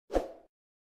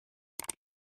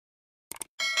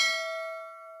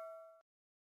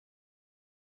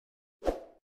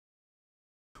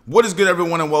What is good,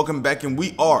 everyone, and welcome back. And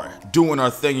we are doing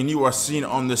our thing, and you are seeing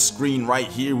on the screen right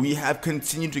here, we have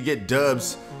continued to get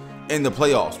dubs in the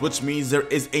playoffs, which means there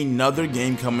is another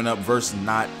game coming up versus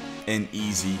not an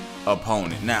easy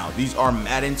opponent. Now, these are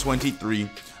Madden 23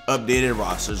 updated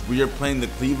rosters. We are playing the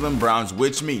Cleveland Browns,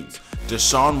 which means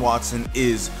Deshaun Watson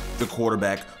is the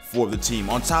quarterback for the team.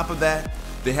 On top of that,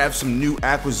 they have some new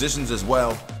acquisitions as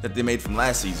well that they made from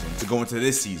last season to go into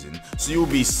this season. So you'll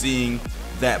be seeing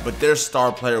that, but their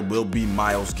star player will be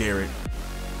Myles Garrett,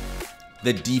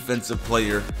 the defensive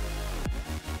player,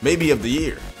 maybe of the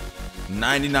year.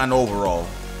 99 overall.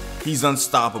 He's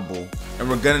unstoppable, and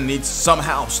we're gonna need to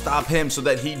somehow stop him so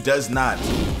that he does not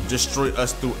destroy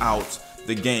us throughout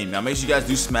the game. Now, make sure you guys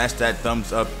do smash that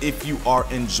thumbs up if you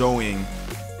are enjoying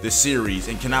the series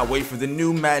and cannot wait for the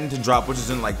new Madden to drop, which is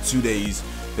in like 2 days.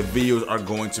 The videos are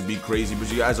going to be crazy, but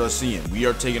you guys are seeing we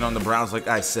are taking on the Browns, like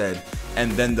I said,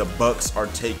 and then the Bucks are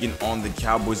taking on the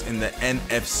Cowboys in the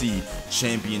NFC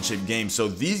Championship game. So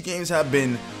these games have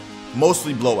been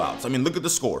mostly blowouts. I mean, look at the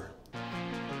score.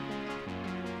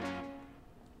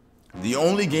 The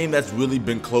only game that's really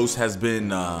been close has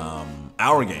been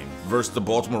our game versus the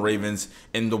Baltimore Ravens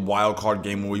in the wild card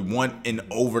game where we won in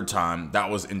overtime. That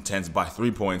was intense by 3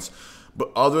 points.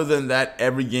 But other than that,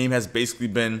 every game has basically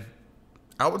been,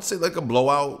 I would say, like a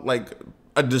blowout, like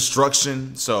a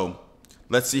destruction. So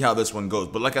let's see how this one goes.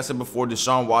 But like I said before,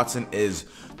 Deshaun Watson is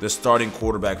the starting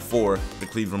quarterback for the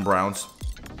Cleveland Browns.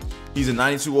 He's a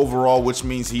 92 overall, which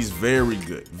means he's very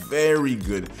good,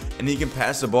 and he can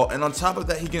pass the ball. And on top of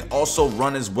that, he can also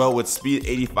run as well with speed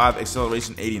 85,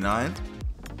 acceleration 89.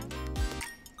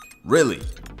 Really?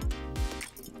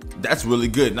 That's really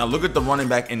good. Now look at the running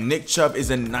back, and Nick Chubb is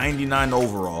a 99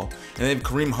 overall, and they have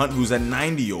Kareem Hunt, who's a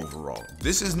 90 overall.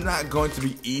 This is not going to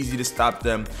be easy to stop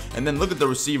them. And then look at the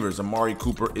receivers. Amari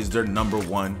Cooper is their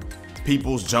 #1.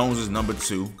 Peoples-Jones is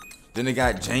 #2. Then they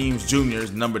got James Jr.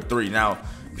 is #3. Now,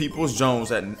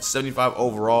 Peoples-Jones at 75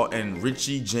 overall and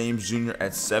Richie James Jr.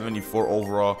 at 74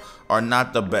 overall are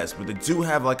not the best, but they do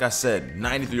have, like I said,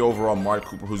 93 overall Amari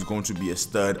Cooper, who's going to be a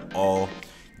stud all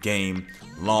game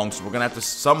long. So we're gonna have to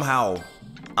somehow,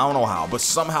 I don't know how, but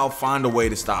somehow find a way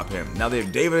to stop him. Now they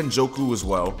have David Njoku as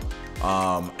well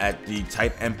at the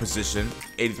tight end position,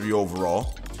 83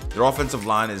 overall. Their offensive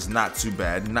line is not too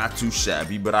bad, not too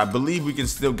shabby, but I believe we can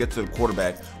still get to the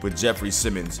quarterback with Jeffrey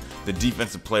Simmons, the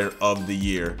defensive player of the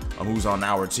year, who's on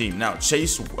our team. Now,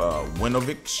 Chase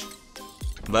Winovich,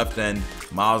 left end.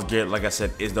 Myles Garrett, like I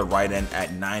said, is the right end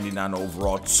at 99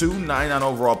 overall. 2 99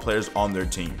 overall players on their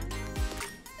team.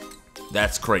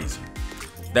 That's crazy.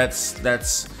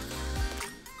 That's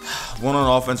one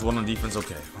on offense, one on defense.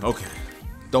 Okay.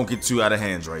 Don't get too out of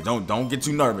hands, right? Don't get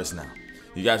too nervous now.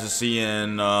 You guys are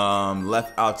seeing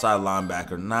left outside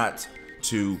linebacker, not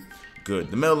too good.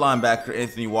 The middle linebacker,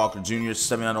 Anthony Walker Jr.,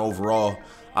 79 overall,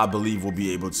 I believe will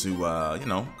be able to,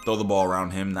 throw the ball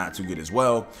around him. Not too good as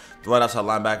well. The right outside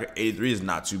linebacker, 83, is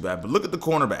not too bad. But look at the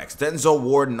cornerbacks. Denzel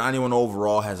Ward, 91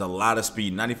 overall, has a lot of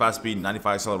speed, 95 speed,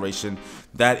 95 acceleration.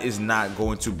 That is not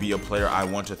going to be a player I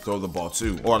want to throw the ball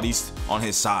to, or at least on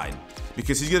his side,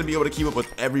 because he's going to be able to keep up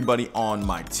with everybody on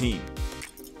my team.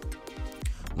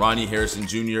 Ronnie Harrison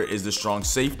Jr. is the strong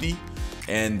safety,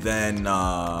 and then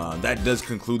that does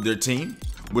conclude their team,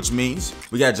 which means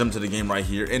we got to jump to the game right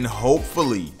here, and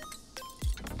hopefully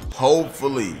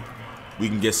we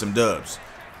can get some dubs.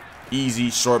 Easy,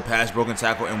 short pass, broken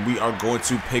tackle, and we are going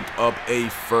to pick up a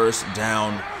first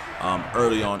down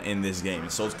early on in this game.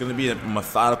 So it's going to be a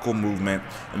methodical movement,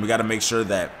 and we got to make sure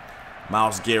that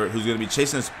Myles Garrett, who's going to be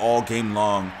chasing us all game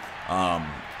long,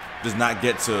 does not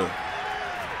get to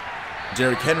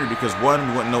Derrick Henry, because 1,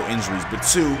 we want no injuries, but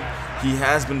 2, he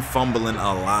has been fumbling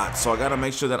a lot, so I gotta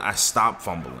make sure that I stop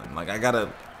fumbling. Like, I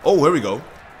gotta, oh, here we go.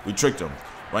 We tricked him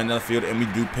right down the field, and we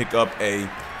do pick up a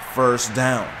first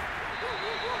down.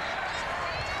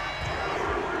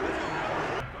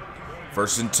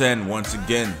 1st and 10 once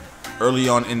again, early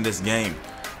on in this game.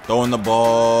 Throwing the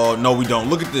ball, no we don't.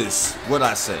 Look at this, what'd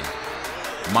I say?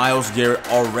 Myles Garrett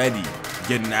already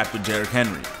getting after Derrick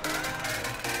Henry.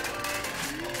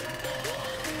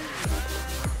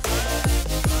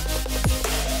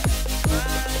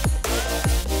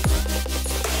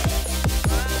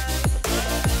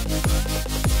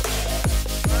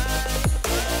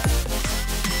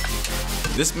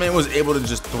 This man was able to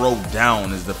just throw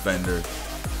down his defender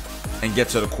and get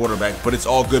to the quarterback, but it's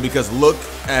all good because look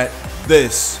at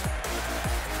this.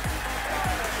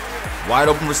 Wide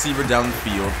open receiver down the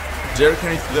field. Derrick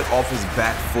Henry threw it off his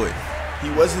back foot.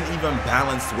 He wasn't even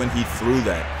balanced when he threw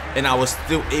that, and I was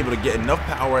still able to get enough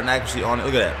power and accuracy on it.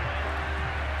 Look at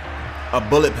that. A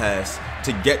bullet pass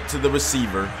to get to the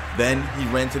receiver. Then he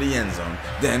ran to the end zone.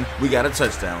 Then we got a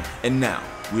touchdown. And now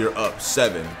we are up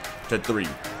 7-3.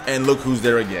 And look who's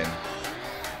there again.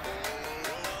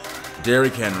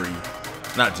 Derrick Henry.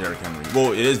 Not Derrick Henry.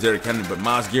 Well, it is Derrick Henry, but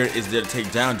Myles Garrett is there to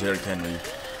take down Derrick Henry.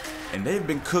 And they've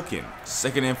been cooking.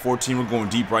 2nd and 14. We're going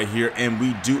deep right here. And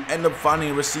we do end up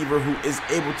finding a receiver who is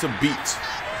able to beat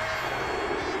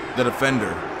the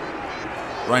defender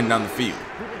running down the field.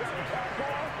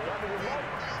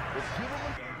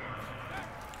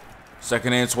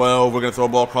 2nd and 12. We're going to throw a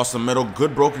ball across the middle.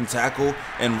 Good broken tackle.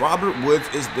 And Robert Woods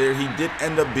is there. He did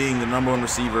end up being the #1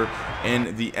 receiver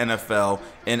in the NFL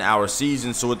in our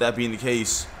season. So with that being the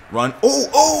case, run.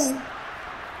 Oh!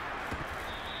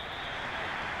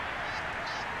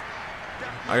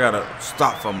 I got to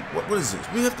stop fumbling. What is this?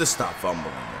 We have to stop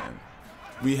fumbling, man.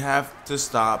 We have to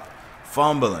stop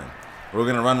fumbling. We're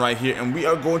going to run right here. And we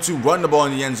are going to run the ball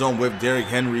in the end zone with Derrick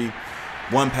Henry.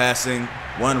 1 passing,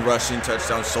 1 rushing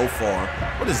touchdown so far.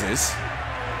 What is this?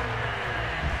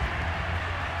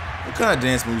 What kind of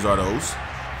dance moves are those?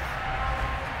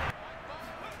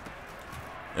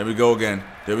 There we go again.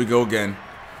 There we go again.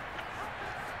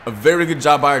 A very good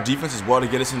job by our defense as well to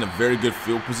get us in a very good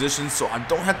field position. So I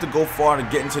don't have to go far to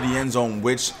get into the end zone,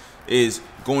 which is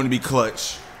going to be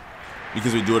clutch.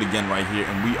 Because we do it again right here.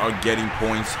 And we are getting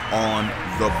points on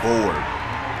the board.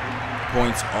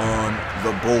 Points on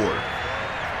the board.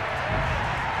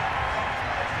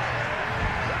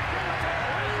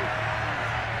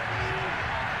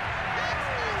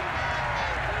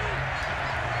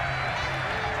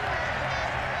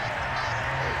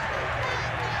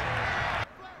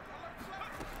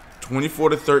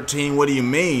 24-13. What do you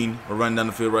mean? We're running down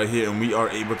the field right here, and we are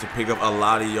able to pick up a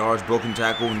lot of yards, broken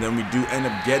tackle, and then we do end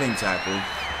up getting tackled.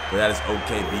 But that is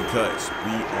okay because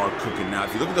we are cooking. Now,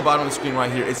 if you look at the bottom of the screen right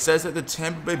here, it says that the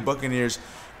Tampa Bay Buccaneers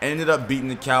ended up beating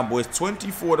the Cowboys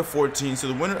 24-14. So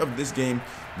the winner of this game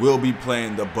will be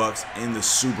playing the Bucs in the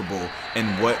Super Bowl.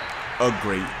 And what a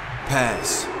great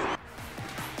pass.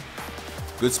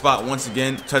 Good spot once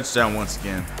again. Touchdown once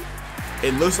again.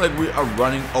 It looks like we are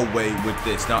running away with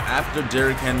this. Now, after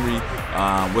Derrick Henry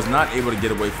was not able to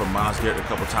get away from Myles Garrett a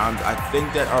couple times, I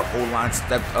think that our O-line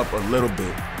stepped up a little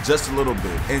bit, just a little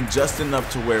bit, and just enough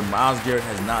to where Myles Garrett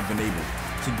has not been able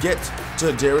to get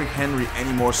to Derrick Henry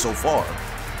anymore so far.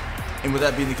 And with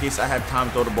that being the case, I had time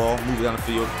to throw the ball, move it down the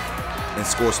field, and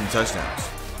score some touchdowns.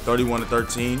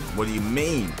 31-13. What do you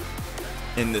mean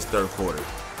in this third quarter?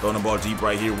 Throwing the ball deep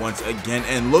right here once again,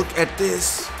 and look at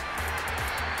this.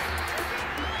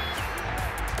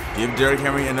 Give Derrick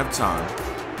Henry enough time.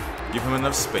 Give him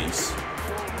enough space.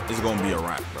 It's going to be a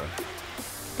wrap, bro.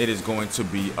 It is going to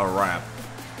be a wrap.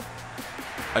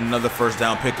 Another first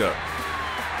down pickup.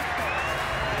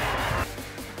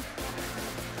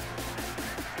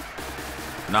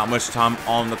 Not much time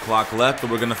on the clock left,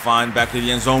 but we're going to find back to the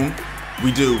end zone.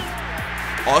 We do.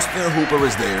 Austin Hooper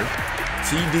is there.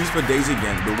 TDs for days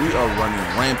again, but we are running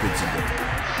rampant today.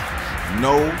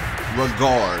 No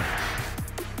regard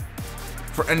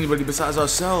for anybody besides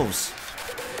ourselves.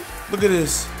 Look at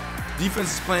this.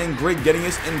 Defense is playing great, getting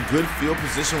us in good field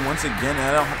position once again, and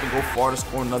I don't have to go far to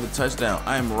score another touchdown.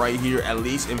 I am right here, at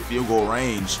least in field goal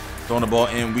range. Throwing the ball,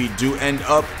 and we do end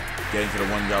up getting to the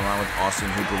 1-yard line with Austin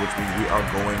Hooper, which means we are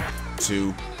going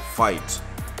to fight.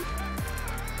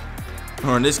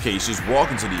 Or in this case, just walk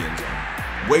into the end zone.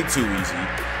 Way too easy.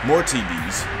 More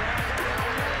TDs.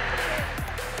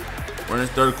 We're in the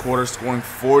third quarter, scoring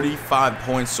 45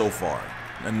 points so far.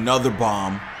 Another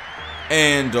bomb.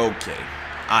 And okay.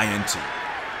 INT.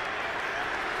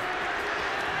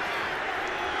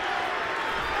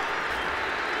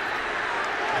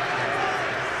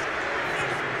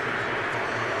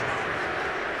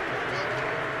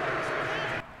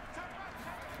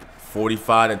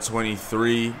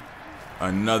 (45-23).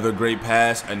 Another great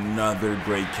pass, another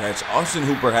great catch. Austin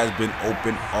Hooper has been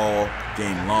open all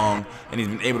game long, and he's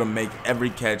been able to make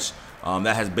every catch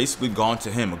that has basically gone to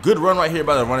him. A good run right here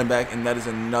by the running back, and that is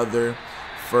another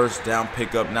first down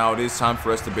pickup. Now it is time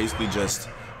for us to basically just,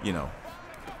 you know,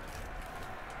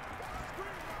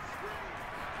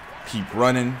 keep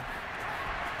running.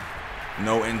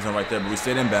 No end zone right there, but we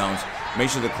stayed in bounds. Make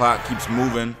sure the clock keeps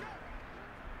moving.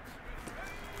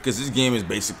 Because this game is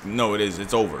basically, no, it is.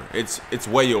 It's over. It's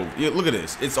way over. Yeah, look at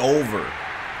this. It's over.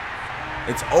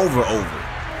 It's over.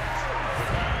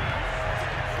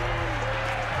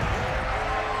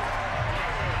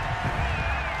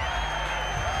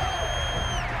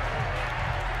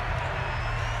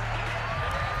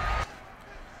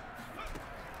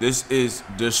 This is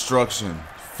destruction.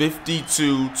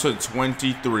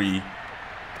 52-23.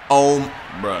 Oh,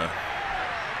 bruh.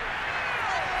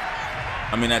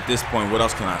 I mean, at this point, what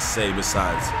else can I say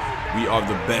besides we are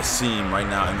the best team right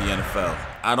now in the NFL?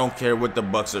 I don't care what the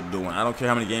Bucs are doing. I don't care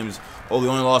how many games. Oh, they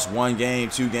only lost 1 game,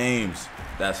 2 games.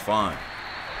 That's fine.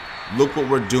 Look what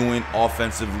we're doing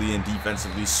offensively and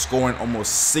defensively, scoring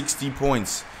almost 60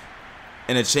 points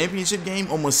in a championship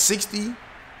game. Almost 60.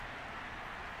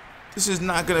 This is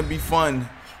not gonna be fun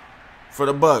for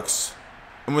the Bucs.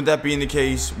 And with that being the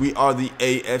case, we are the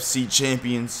AFC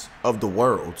champions of the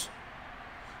world.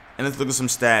 And let's look at some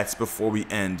stats before we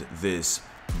end this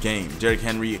game. Derrick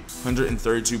Henry,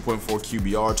 132.4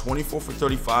 QBR, 24 for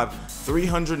 35,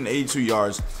 382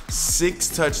 yards, 6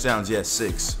 touchdowns. Yes,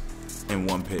 6 and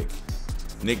 1 pick.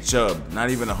 Nick Chubb, not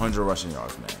even 100 rushing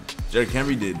yards, man. Derrick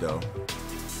Henry did, though.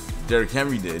 Derrick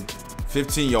Henry did.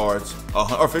 15 yards,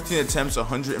 or 15 attempts,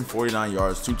 149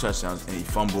 yards, 2 touchdowns, and he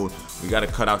fumbled. We got to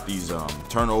cut out these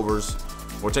turnovers.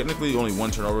 Or technically only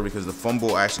 1 turnover because the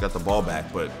fumble actually got the ball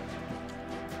back, but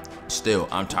still,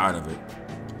 I'm tired of it.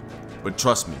 But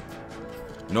trust me,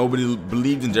 nobody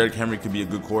believed in Derrick Henry could be a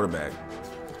good quarterback,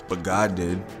 but God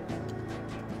did.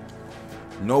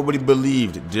 Nobody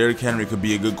believed Derrick Henry could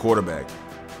be a good quarterback,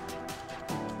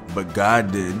 but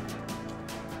God did.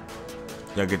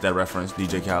 Y'all get that reference,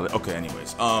 DJ Khaled? Okay,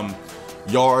 anyways.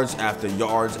 Yards after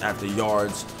yards after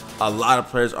yards. A lot of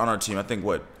players on our team. I think,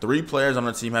 3 players on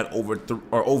our team had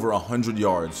over 100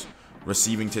 yards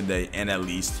receiving today and at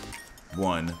least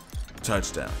 1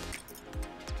 touchdown.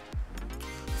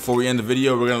 Before we end the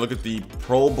video, we're going to look at the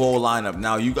Pro Bowl lineup.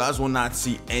 Now, you guys will not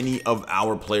see any of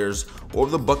our players or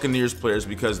the Buccaneers players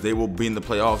because they will be in the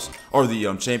playoffs or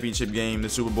the championship game, the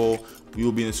Super Bowl. We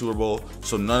will be in the Super Bowl,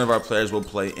 so none of our players will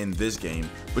play in this game.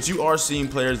 But you are seeing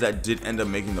players that did end up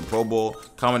making the Pro Bowl.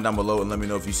 Comment down below and let me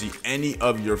know if you see any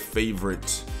of your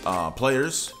favorite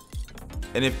players.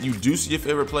 And if you do see a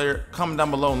favorite player, comment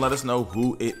down below and let us know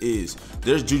who it is.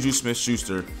 There's Juju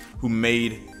Smith-Schuster, who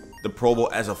made the Pro Bowl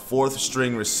as a 4th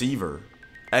string receiver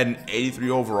at an 83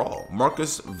 overall.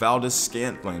 Marcus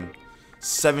Valdes-Scantling,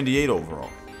 78 overall.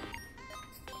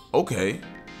 Okay,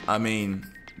 I mean,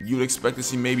 you'd expect to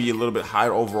see maybe a little bit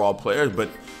higher overall players, but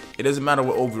it doesn't matter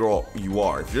what overall you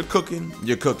are. If you're cooking,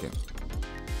 you're cooking.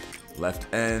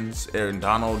 Left ends, Aaron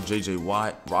Donald, J.J.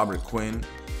 Watt, Robert Quinn.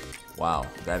 Wow,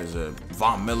 that is a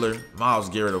Von Miller, Myles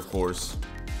Garrett, of course.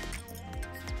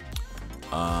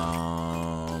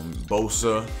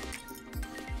 Bosa.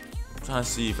 I'm trying to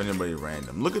see if anybody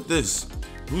random. Look at this.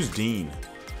 Who's Dean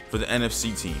for the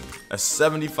NFC team? A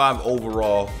 75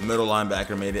 overall middle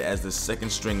linebacker made it as the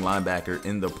 2nd string linebacker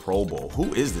in the Pro Bowl.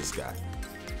 Who is this guy?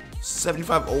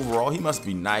 75 overall. He must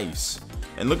be nice.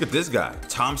 And look at this guy,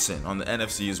 Thompson, on the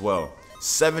NFC as well.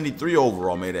 73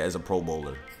 overall, made it as a Pro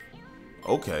Bowler.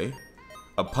 Okay.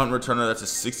 A punt returner that's a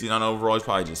 69 overall. He's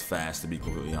probably just fast, to be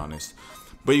completely honest.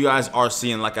 But you guys are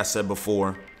seeing, like I said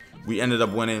before, we ended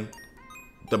up winning.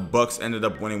 The Bucs ended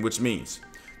up winning, which means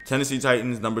Tennessee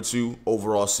Titans, number 2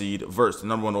 overall seed, versus the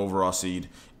number 1 overall seed,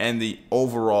 and the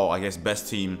overall, I guess, best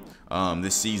team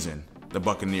this season, the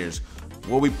Buccaneers,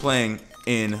 will be playing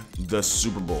in the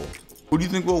Super Bowl. Who do you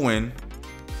think will win?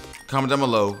 Comment down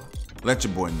below. Let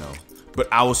your boy know. But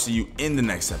I will see you in the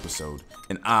next episode,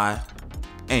 and I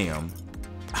am